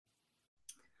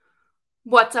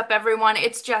What's up, everyone?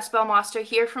 It's Jess Belmoster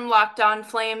here from Locked On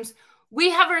Flames. We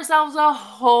have ourselves a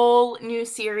whole new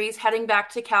series heading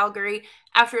back to Calgary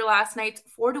after last night's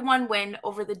 4-1 win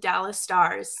over the Dallas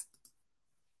Stars.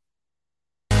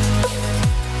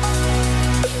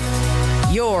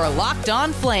 You're Locked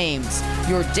On Flames,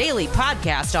 your daily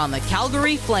podcast on the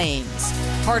Calgary Flames.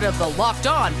 Part of the Locked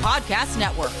On Podcast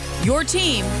Network, your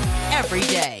team every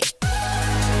day.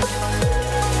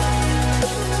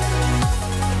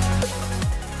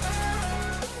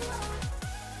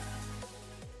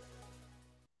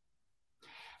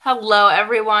 Hello,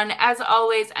 everyone. As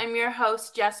always, I'm your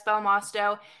host, Jess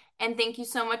Belmosto, and thank you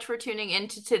so much for tuning in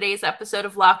to today's episode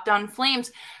of Locked On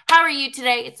Flames. How are you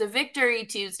today? It's a Victory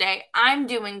Tuesday. I'm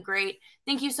doing great.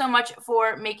 Thank you so much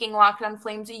for making Locked On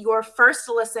Flames your first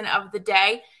listen of the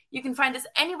day. You can find us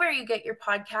anywhere you get your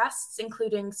podcasts,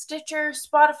 including Stitcher,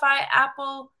 Spotify,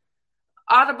 Apple,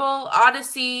 Audible,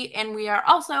 Odyssey, and we are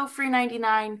also free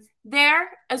 99 there,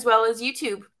 as well as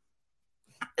YouTube.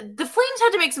 The Flames had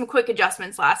to make some quick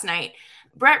adjustments last night.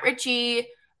 Brett Ritchie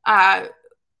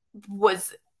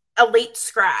was a late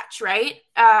scratch, right?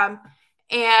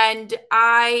 And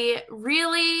I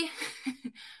really,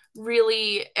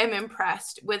 really am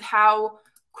impressed with how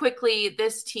quickly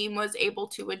this team was able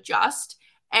to adjust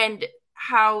and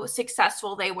how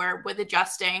successful they were with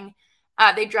adjusting.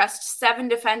 They dressed 7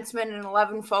 defensemen and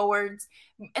 11 forwards.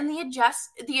 And the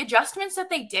adjustments that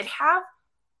they did have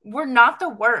were not the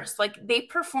worst. Like, they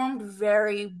performed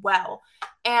very well.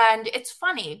 And it's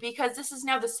funny because this is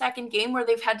now the second game where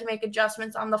they've had to make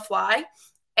adjustments on the fly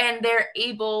and they're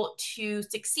able to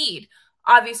succeed.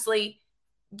 Obviously,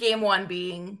 game one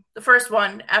being the first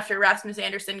one after Rasmus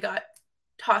Andersson got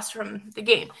tossed from the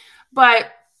game.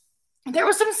 But there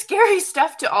was some scary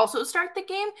stuff to also start the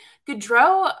game.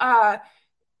 Gaudreau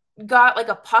got like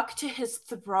a puck to his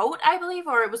throat, I believe,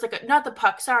 or it was like not the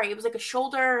puck, sorry, it was like a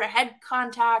shoulder, a head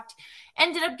contact,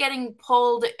 ended up getting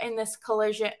pulled in this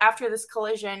collision,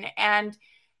 and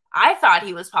I thought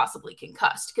he was possibly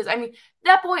concussed, because I mean,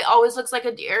 that boy always looks like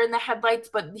a deer in the headlights,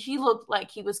 but he looked like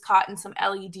he was caught in some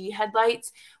LED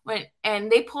headlights,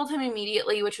 and they pulled him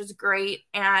immediately, which was great.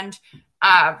 And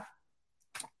I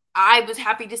was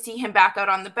happy to see him back out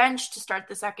on the bench to start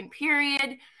the second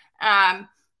period.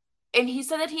 And he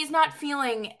said that he's not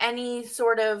feeling any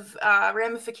sort of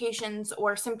ramifications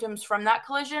or symptoms from that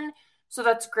collision. So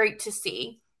that's great to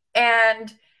see.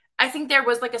 And I think there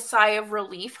was like a sigh of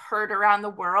relief heard around the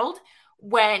world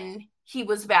when he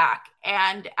was back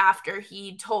and after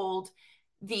he told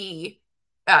the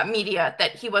media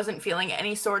that he wasn't feeling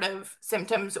any sort of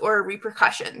symptoms or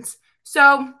repercussions.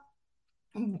 So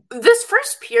this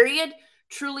first period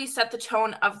truly set the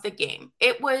tone of the game.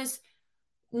 It was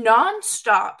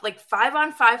nonstop, like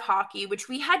 5-on-5 hockey, which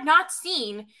we had not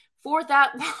seen for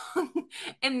that long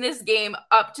in this game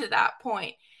up to that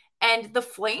point. And the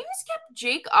Flames kept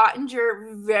Jake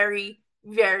Oettinger very,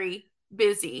 very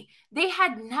busy. They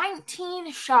had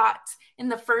 19 shots in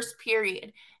the first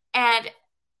period. And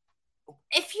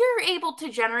if you're able to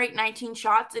generate 19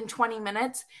 shots in 20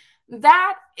 minutes,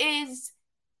 that is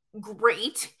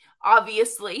great,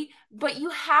 obviously, but you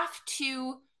have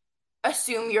to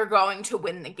assume you're going to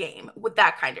win the game with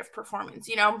that kind of performance.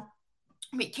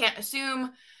 We can't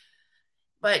assume,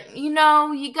 but you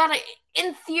gotta,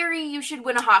 in theory, you should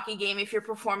win a hockey game if you're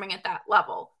performing at that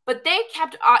level. But they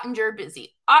kept Oettinger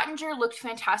busy. Oettinger looked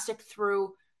fantastic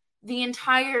through the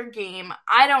entire game.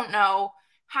 I don't know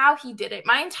how he did it.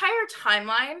 My entire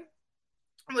timeline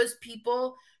was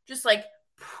people just like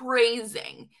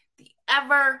praising the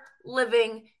ever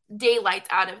living daylights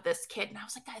out of this kid. And I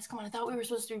was like, guys, come on. I thought we were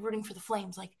supposed to be rooting for the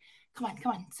Flames. Like, come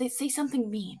on. Say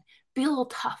something mean. Be a little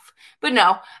tough. But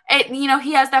no,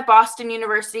 he has that Boston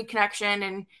University connection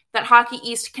and that Hockey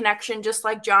East connection, just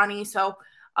like Johnny. So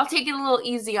I'll take it a little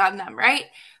easy on them, right?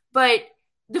 But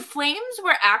the Flames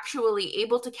were actually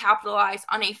able to capitalize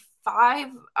on a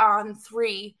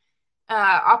 5-on-3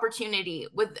 opportunity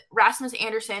with Rasmus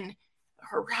Andersson,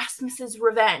 Rasmus's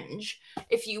revenge,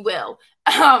 if you will,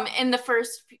 in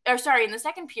the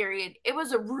second period. It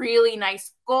was a really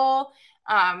nice goal.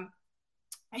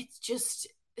 It's just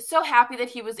so happy that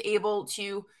he was able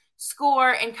to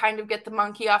score and kind of get the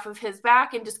monkey off of his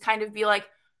back and just kind of be like,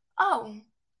 oh,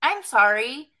 I'm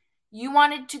sorry. You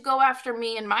wanted to go after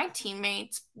me and my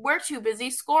teammates. We're too busy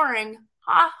scoring.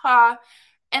 Ha ha.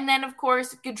 And then, of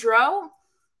course, Gaudreau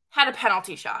had a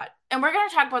penalty shot. And we're going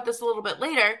to talk about this a little bit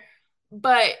later.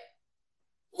 But,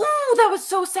 ooh, that was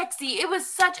so sexy. It was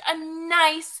such a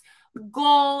nice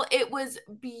goal. It was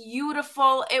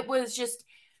beautiful. It was just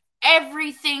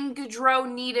everything Gaudreau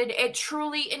needed. It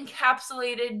truly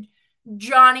encapsulated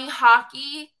Johnny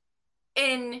hockey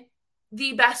in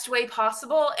the best way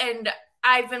possible. And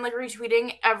I've been like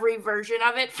retweeting every version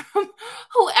of it from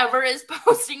whoever is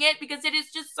posting it because it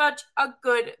is just such a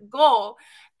good goal.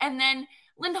 And then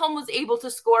Lindholm was able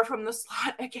to score from the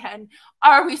slot again.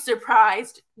 Are we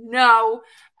surprised? No.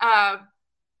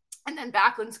 And then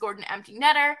Backlund scored an empty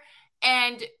netter.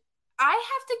 And I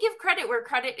have to give credit where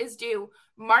credit is due.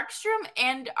 Markstrom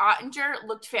and Ottinger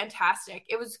looked fantastic.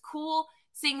 It was cool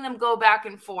seeing them go back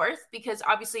and forth because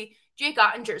obviously Jake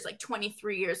Ottinger is like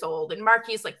 23 years old and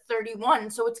Markey is like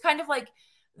 31. So it's kind of like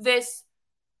this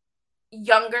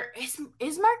younger. Is Markey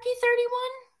 31?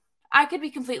 I could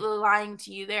be completely lying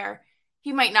to you there.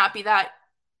 He might not be that.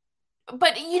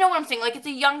 But you know what I'm saying? Like, it's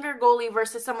a younger goalie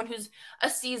versus someone who's a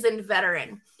seasoned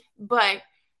veteran. But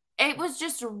it was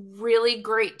just really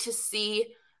great to see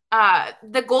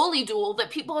the goalie duel that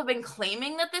people have been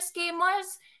claiming that this game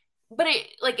was. But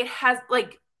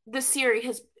the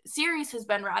series has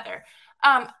been rather.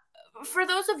 For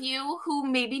those of you who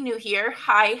may be new here,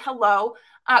 hi, hello.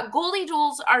 Goalie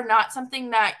duels are not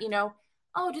something that,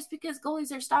 just because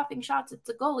goalies are stopping shots, it's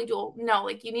a goalie duel. No,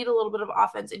 like, you need a little bit of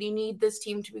offense and you need this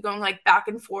team to be going like back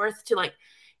and forth to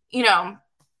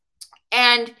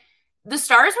and the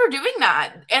Stars were doing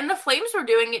that and the Flames were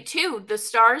doing it too. The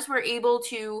Stars were able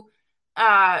to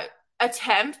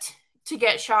attempt to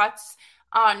get shots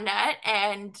on net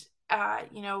and,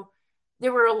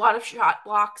 there were a lot of shot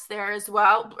blocks there as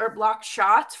well, or blocked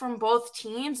shots from both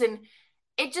teams. And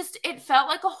it felt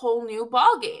like a whole new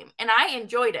ball game. And I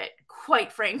enjoyed it,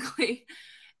 quite frankly.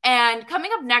 And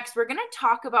coming up next, we're going to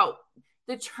talk about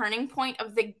the turning point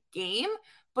of the game,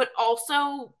 but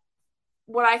also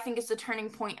what I think is the turning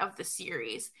point of the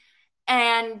series.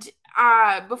 And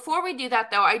before we do that,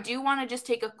 though, I do want to just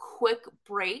take a quick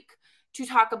break to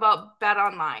talk about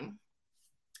BetOnline.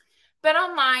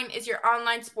 BetOnline is your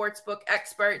online sportsbook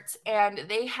experts, and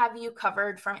they have you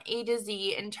covered from A to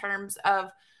Z in terms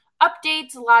of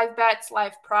updates, live bets,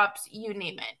 live props, you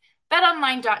name it.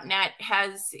 BetOnline.net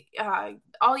has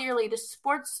all your latest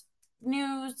sports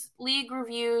news, league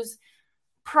reviews,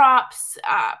 props,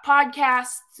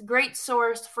 podcasts, great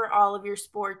source for all of your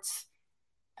sports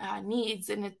needs,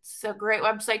 and it's a great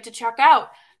website to check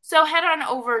out. So head on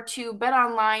over to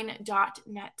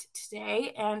betonline.net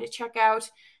today and check out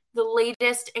the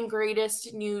latest and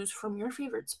greatest news from your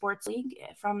favorite sports league,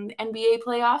 from the NBA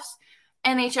playoffs,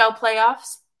 NHL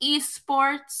playoffs,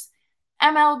 esports,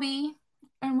 MLB,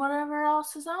 and whatever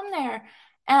else is on there.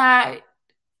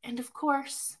 And of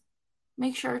course,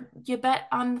 make sure you bet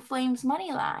on the Flames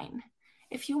money line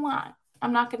if you want.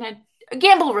 I'm not going to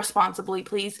gamble responsibly,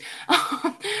 please.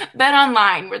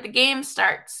 BetOnline, where the game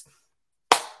starts.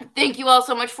 Thank you all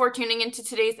so much for tuning into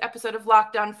today's episode of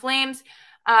Locked On Flames.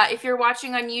 If you're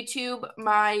watching on YouTube,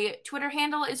 my Twitter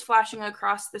handle is flashing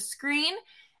across the screen.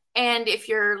 And if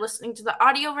you're listening to the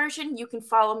audio version, you can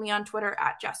follow me on Twitter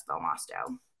at Jess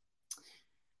Belmosto.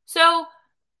 So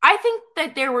I think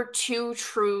that there were two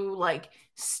true,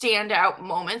 standout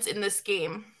moments in this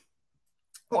game,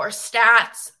 or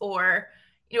stats, or,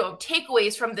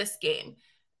 takeaways from this game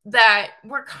that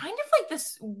were kind of like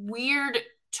this weird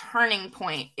turning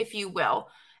point, if you will.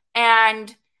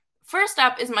 And first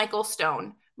up is Michael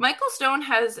Stone. Michael Stone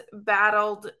has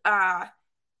battled a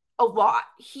lot.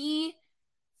 He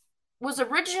was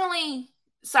originally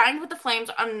signed with the Flames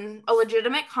on a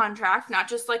legitimate contract, not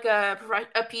just like a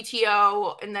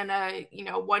PTO and then a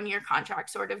 1-year contract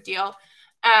sort of deal.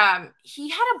 He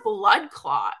had a blood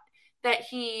clot that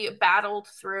he battled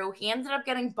through. He ended up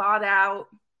getting bought out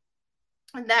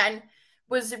and then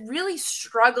was really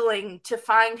struggling to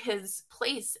find his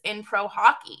place in pro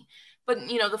hockey. But,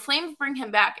 the Flames bring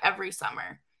him back every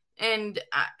summer. And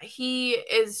he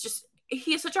is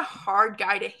such a hard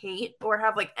guy to hate or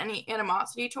have, any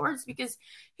animosity towards because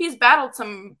he's battled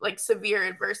some, severe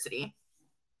adversity.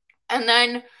 And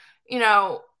then,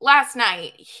 last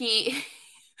night, he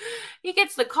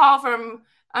gets the call from,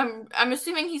 I'm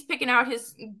assuming he's picking out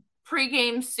his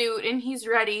pregame suit and he's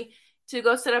ready to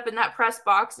go sit up in that press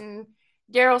box. And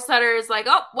Daryl Sutter is like,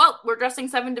 oh, well, we're dressing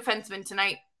 7 defensemen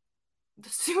tonight.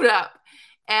 Suit up.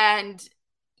 And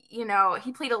he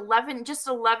played 11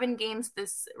 games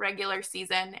this regular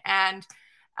season, and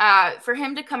for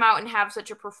him to come out and have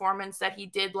such a performance that he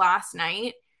did last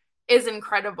night is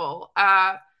incredible.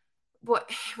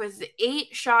 It was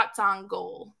 8 shots on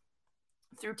goal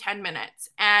through 10 minutes,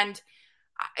 and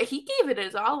he gave it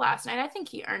his all last night. I think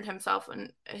he earned himself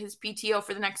his PTO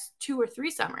for the next 2 or 3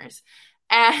 summers,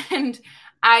 and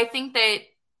I think that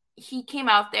he came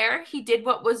out there, he did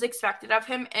what was expected of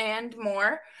him and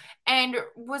more, and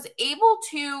was able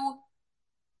to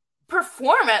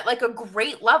perform at a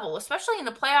great level, especially in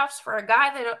the playoffs for a guy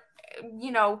that,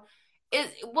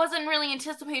 wasn't really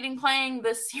anticipating playing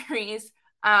this series.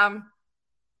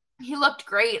 He looked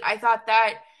great. I thought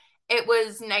that it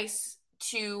was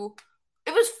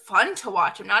fun to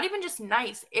watch him. Not even just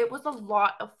nice. It was a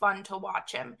lot of fun to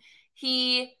watch him.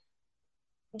 He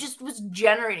just was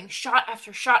generating shot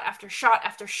after shot after shot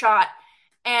after shot.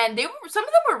 And some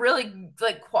of them were really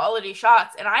like quality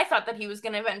shots. And I thought that he was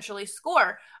going to eventually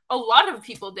score. A lot of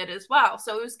people did as well.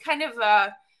 So it was kind of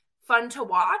fun to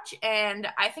watch. And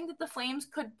I think that the Flames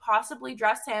could possibly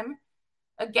dress him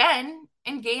again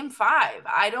in Game 5.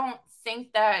 I don't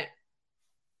think that,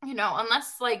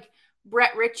 unless like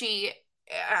Brett Ritchie,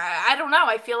 I don't know.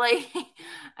 I feel like,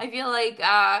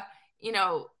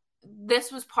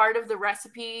 this was part of the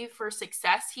recipe for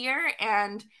success here,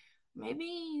 and maybe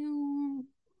you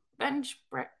bench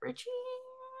Brett Ritchie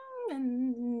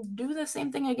and do the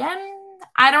same thing again.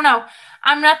 I don't know.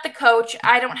 I'm not the coach.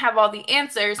 I don't have all the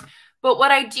answers, but what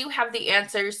I do have the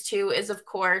answers to is, of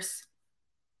course,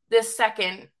 this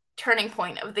second turning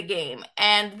point of the game.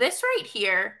 And this right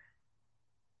here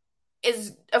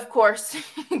is, of course,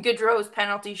 Gaudreau's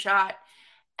penalty shot.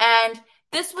 And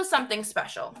this was something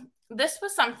special. This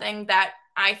was something that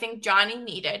I think Johnny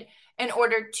needed in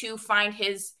order to find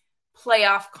his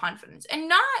playoff confidence. And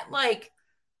not like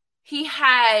he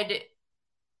had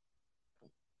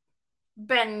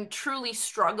been truly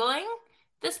struggling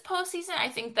this postseason. I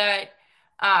think that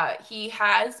he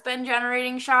has been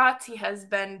generating shots. He has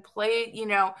been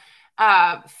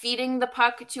feeding the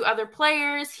puck to other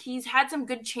players. He's had some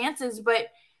good chances, but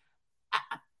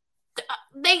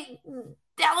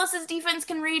Dallas's defense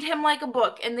can read him like a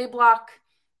book, and they block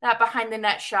that behind the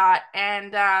net shot.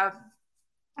 And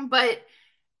but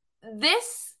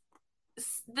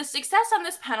the success on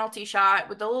this penalty shot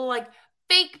with the little like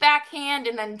fake backhand,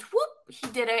 and then whoop, he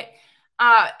did it.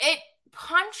 It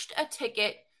punched a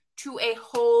ticket to a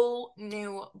whole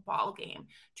new ball game,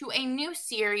 to a new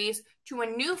series, to a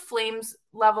new Flames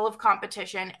level of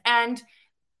competition. And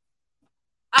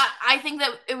I think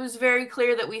that it was very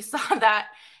clear that we saw that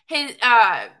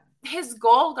his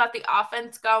goal got the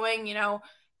offense going.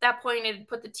 That point it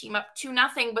put the team up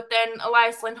 2-0, but then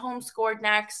Elias Lindholm scored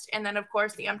next, and then of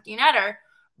course the empty netter.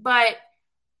 But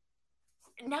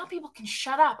now people can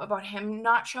shut up about him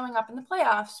not showing up in the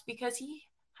playoffs because he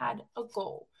had a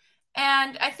goal.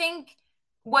 And I think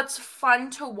what's fun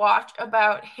to watch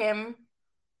about him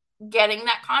getting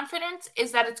that confidence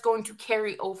is that it's going to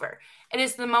carry over. It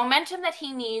is the momentum that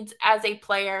he needs as a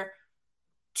player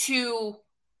to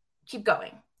keep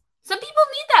going. Some people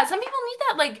need that. Some people need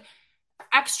that like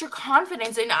extra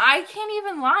confidence, and I can't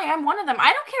even lie, I'm one of them.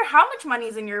 I don't care how much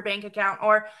money's in your bank account,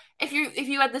 or if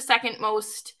you had the second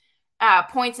most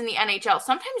points in the NHL.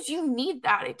 Sometimes you need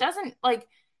that. It doesn't like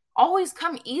always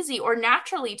come easy or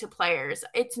naturally to players.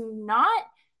 It's not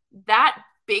that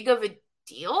big of a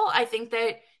deal. I think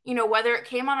that, whether it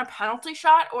came on a penalty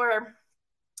shot or,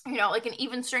 like an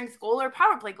even strength goal or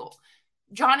power play goal,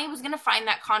 Johnny was going to find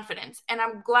that confidence. And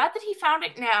I'm glad that he found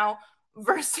it now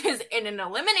versus in an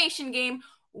elimination game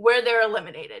where they're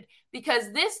eliminated,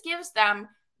 because this gives them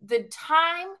the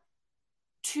time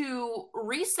to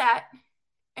reset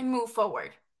and move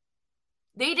forward.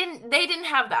 They didn't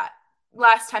have that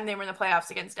last time they were in the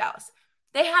playoffs against Dallas.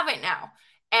 They have it now.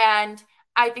 And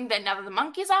I think that now that the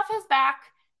monkey's off his back,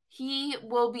 he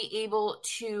will be able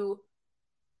to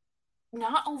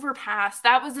not overpass.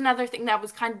 That was another thing that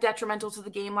was kind of detrimental to the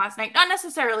game last night. Not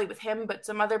necessarily with him, but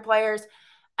some other players.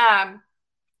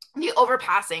 The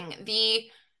overpassing, the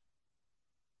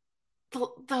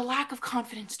lack of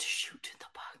confidence to shoot the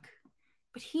puck.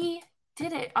 But he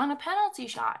did it on a penalty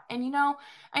shot. And,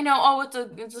 I know,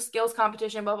 it's a skills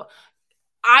competition, blah, blah.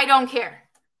 I don't care.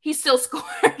 He still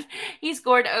scored. He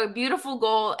scored a beautiful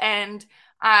goal, and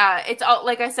it's all,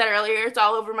 like I said earlier, it's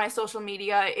all over my social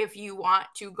media if you want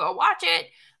to go watch it.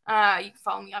 You can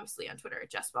follow me, obviously, on Twitter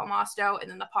at Jess Belmosto, and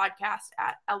then the podcast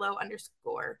at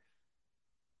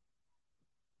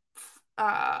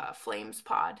 @LO_Flames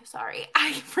pod. Sorry,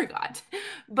 I forgot.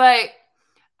 But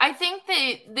I think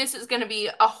that this is going to be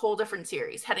a whole different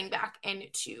series heading back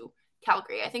into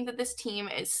Calgary. I think that this team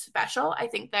is special. I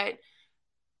think that,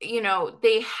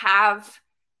 they have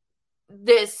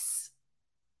this.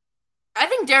 I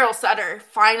think Daryl Sutter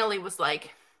finally was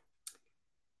like,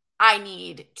 I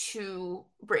need to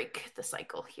break the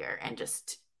cycle here and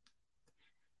just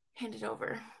hand it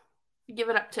over, give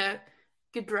it up to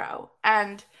Gaudreau,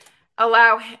 and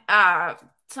allow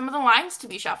some of the lines to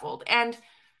be shuffled. And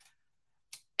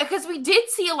because we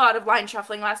did see a lot of line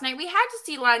shuffling last night, we had to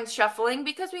see lines shuffling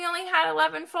because we only had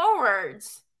 11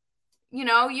 forwards.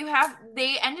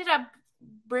 They ended up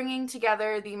bringing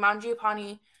together the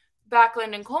Mangiapane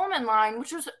Backlund and Coleman line,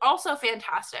 which was also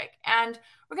fantastic. And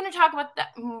we're going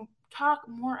to talk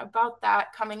more about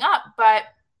that coming up. But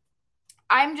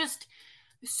I'm just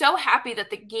so happy that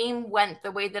the game went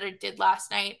the way that it did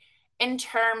last night in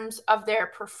terms of their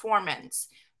performance.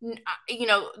 You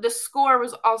know, the score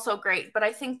was also great, but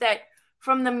I think that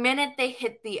from the minute they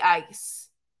hit the ice,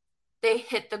 they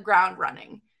hit the ground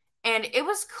running. And it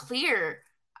was clear.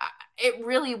 It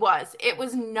really was. It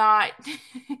was not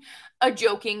a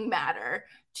joking matter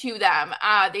to them.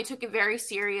 They took it very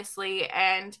seriously,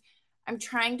 and I'm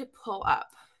trying to pull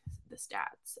up the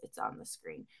stats. It's on the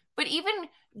screen. But even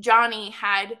Johnny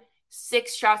had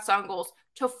 6 shots on goals.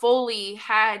 Toffoli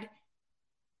had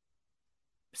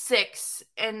 6.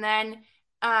 And then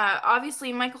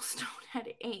obviously Michael Stone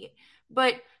had 8.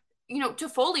 But, you know,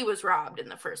 Toffoli was robbed in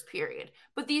the first period.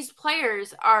 But these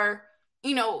players are,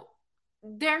 you know,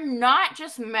 they're not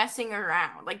just messing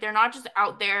around. Like, they're not just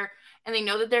out there and they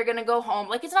know that they're going to go home.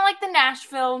 Like, it's not like the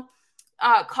Nashville,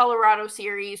 Colorado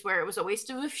series where it was a waste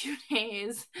of a few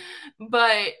days.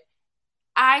 But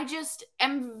I just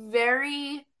am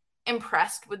very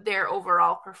impressed with their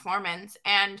overall performance.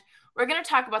 And we're going to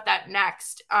talk about that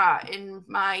next in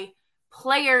my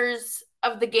players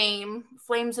of the game,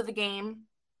 Flames of the game.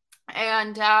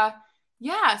 And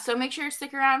yeah, so make sure to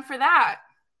stick around for that.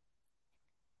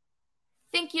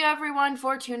 Thank you, everyone,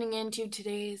 for tuning in to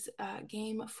today's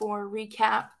Game 4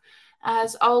 recap.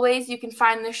 As always, you can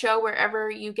find the show wherever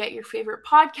you get your favorite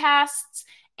podcasts,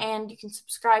 and you can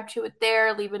subscribe to it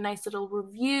there, leave a nice little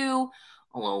review,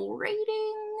 a little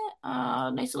rating,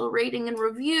 nice little rating and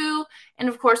review. And,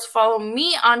 of course, follow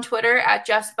me on Twitter at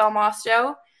Jess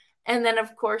Belmosto. And then,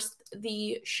 of course,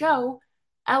 the show,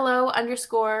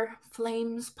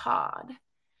 LO_FlamesPod.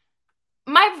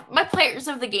 My players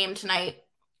of the game tonight,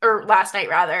 or last night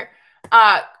rather,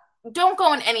 don't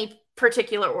go in any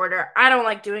particular order. I don't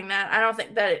like doing that. I don't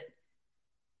think that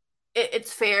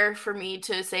it's fair for me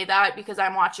to say that because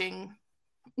I'm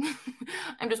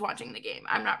just watching the game.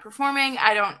 I'm not performing.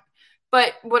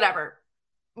 But whatever.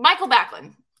 Michael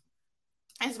Backlund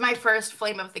is my first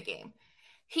Flame of the game.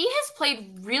 He has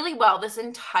played really well this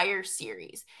entire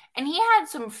series, and he had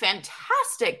some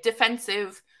fantastic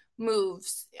defensive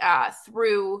moves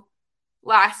through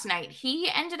last night. He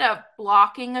ended up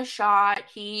blocking a shot.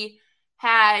 He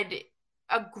had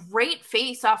a great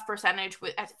face-off percentage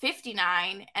at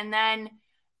 59, and then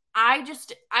I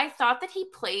thought that he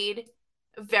played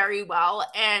very well,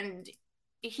 and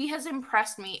he has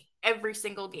impressed me every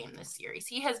single game this series.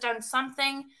 He has done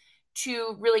something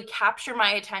to really capture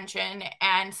my attention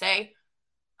and say,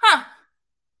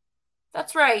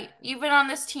 that's right. You've been on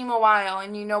this team a while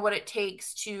and you know what it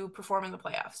takes to perform in the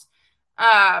playoffs.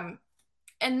 And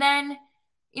then,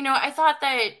 you know, I thought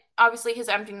that obviously his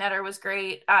empty netter was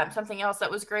great. Something else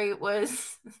that was great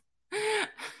was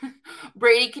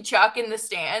Brady Tkachuk in the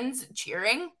stands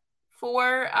cheering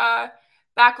for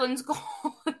Backlund's goal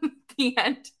at the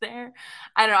end there.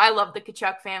 I don't know. I love the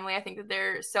Tkachuk family. I think that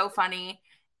they're so funny.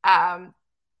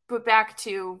 But back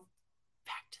to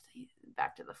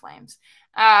the Flames.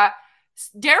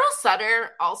 Daryl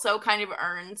Sutter also kind of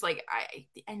earns, like,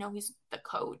 I know he's the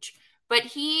coach, but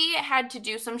he had to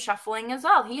do some shuffling as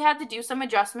well. He had to do some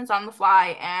adjustments on the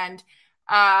fly, and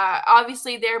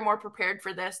obviously they're more prepared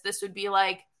for this. This would be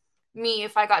like me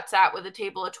if I got sat with a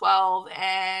table of 12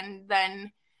 and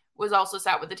then was also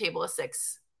sat with a table of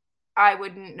 6. I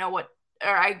wouldn't know what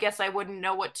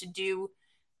to do.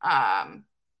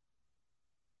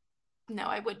 No,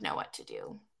 I would know what to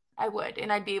do. I would,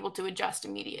 and I'd be able to adjust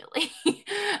immediately.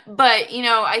 But, you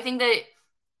know, I think that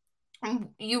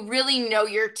you really know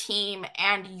your team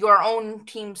and your own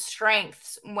team's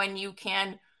strengths when you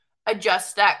can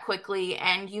adjust that quickly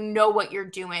and you know what you're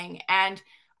doing. And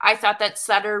I thought that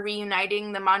Sutter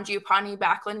reuniting the Mangiapane,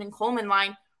 Backlund, and Coleman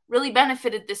line really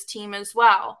benefited this team as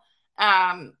well.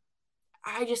 I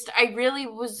really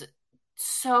was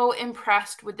so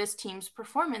impressed with this team's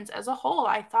performance as a whole.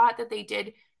 I thought that they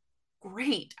did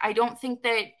great. I don't think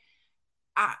that,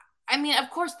 I mean, of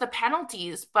course the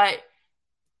penalties, but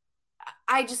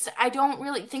I don't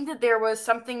really think that there was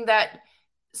something that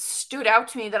stood out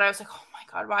to me that I was like, oh my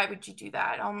God, why would you do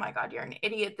that? Oh my God, you're an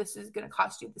idiot. This is going to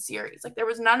cost you the series. Like, there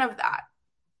was none of that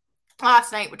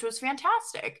last night, which was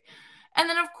fantastic. And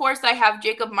then, of course, I have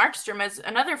Jacob Markstrom as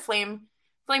another flame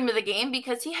of the game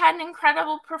because he had an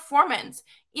incredible performance.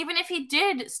 Even if he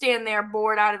did stand there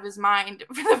bored out of his mind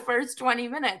for the first 20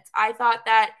 minutes, I thought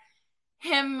that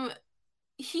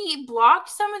he blocked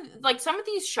some of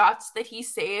these shots that he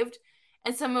saved,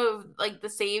 and some of like the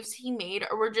saves he made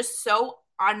were just so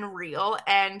unreal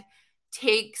and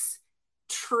takes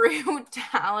true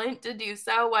talent to do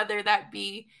so, whether that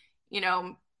be,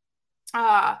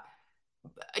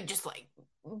 just like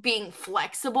being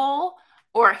flexible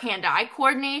or hand-eye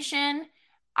coordination.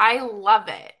 I love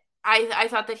it. I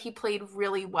thought that he played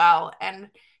really well, and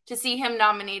to see him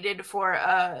nominated for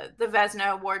the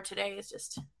Vezina Award today is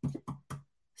just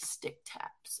stick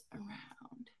taps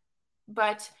around.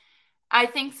 But I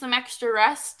think some extra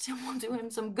rest will do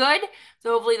him some good.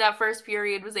 So hopefully that first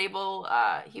period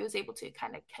he was able to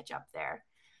kind of catch up there.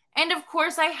 And of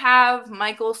course I have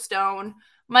Michael Stone.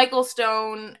 Michael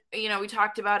Stone, we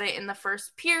talked about it in the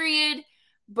first period,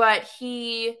 but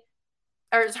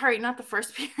not the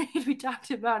first period. We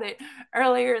talked about it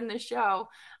earlier in the show.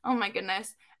 Oh my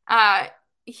goodness.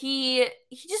 He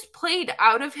just played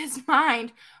out of his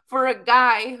mind for a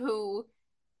guy who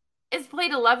has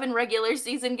played 11 regular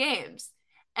season games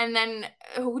and then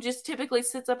who just typically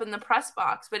sits up in the press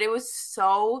box. But it was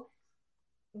so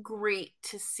great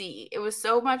to see. It was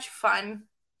so much fun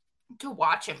to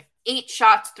watch him. 8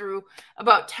 shots through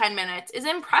about 10 minutes is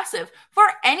impressive for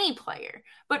any player.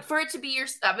 But for it to be your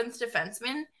 7th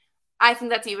defenseman, I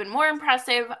think that's even more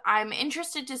impressive. I'm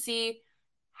interested to see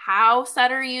how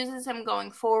Sutter uses him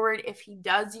going forward. If he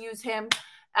does use him,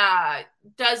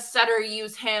 does Sutter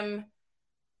use him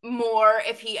more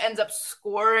if he ends up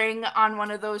scoring on one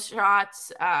of those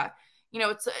shots?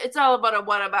 It's all about a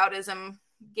whataboutism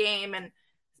game, and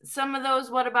some of those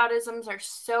whataboutisms are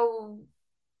so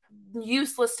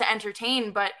useless to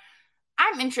entertain, but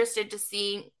I'm interested to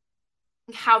see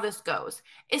how this goes,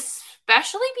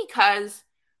 especially because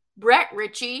Brett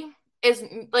Ritchie is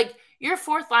like, your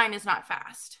 4th line is not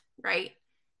fast, right?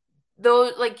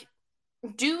 Though, like,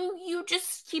 do you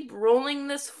just keep rolling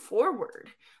this forward?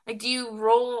 Like, do you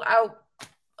roll out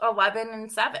 11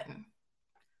 and 7?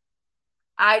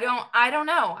 I don't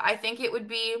know. I think it would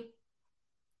be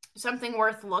something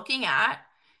worth looking at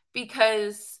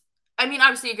because,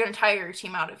 obviously you're going to tire your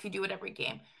team out if you do it every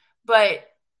game, but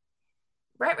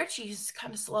Brett Ritchie's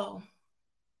kind of slow.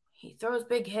 He throws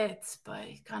big hits, but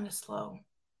he's kind of slow.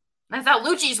 I thought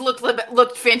Lucci's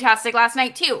looked fantastic last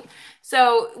night too.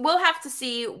 So we'll have to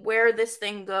see where this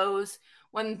thing goes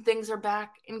when things are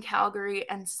back in Calgary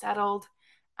and settled.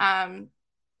 I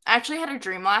actually had a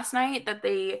dream last night that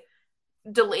they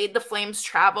delayed the Flames'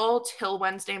 travel till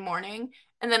Wednesday morning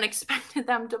and then expected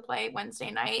them to play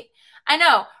Wednesday night. I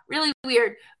know, really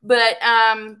weird, but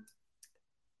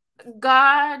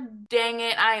God dang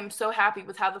it, I am so happy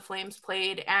with how the Flames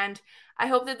played, and I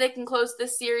hope that they can close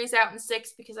this series out in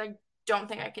 6 because I don't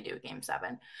think I can do a game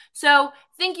 7. So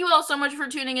thank you all so much for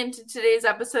tuning into today's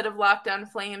episode of Locked On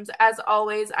Flames. As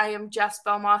always, I am Jess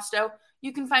Belmosto.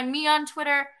 You can find me on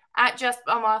Twitter at Jess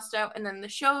Belmosto, and then the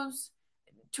show's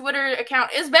Twitter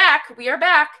account is back. We are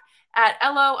back at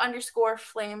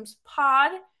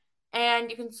LO_FlamesPod,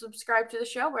 and you can subscribe to the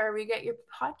show wherever you get your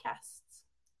podcasts.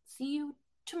 See you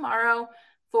tomorrow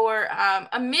for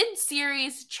a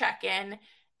mid-series check-in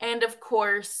and, of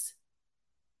course,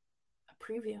 a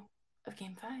preview of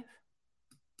Game 5.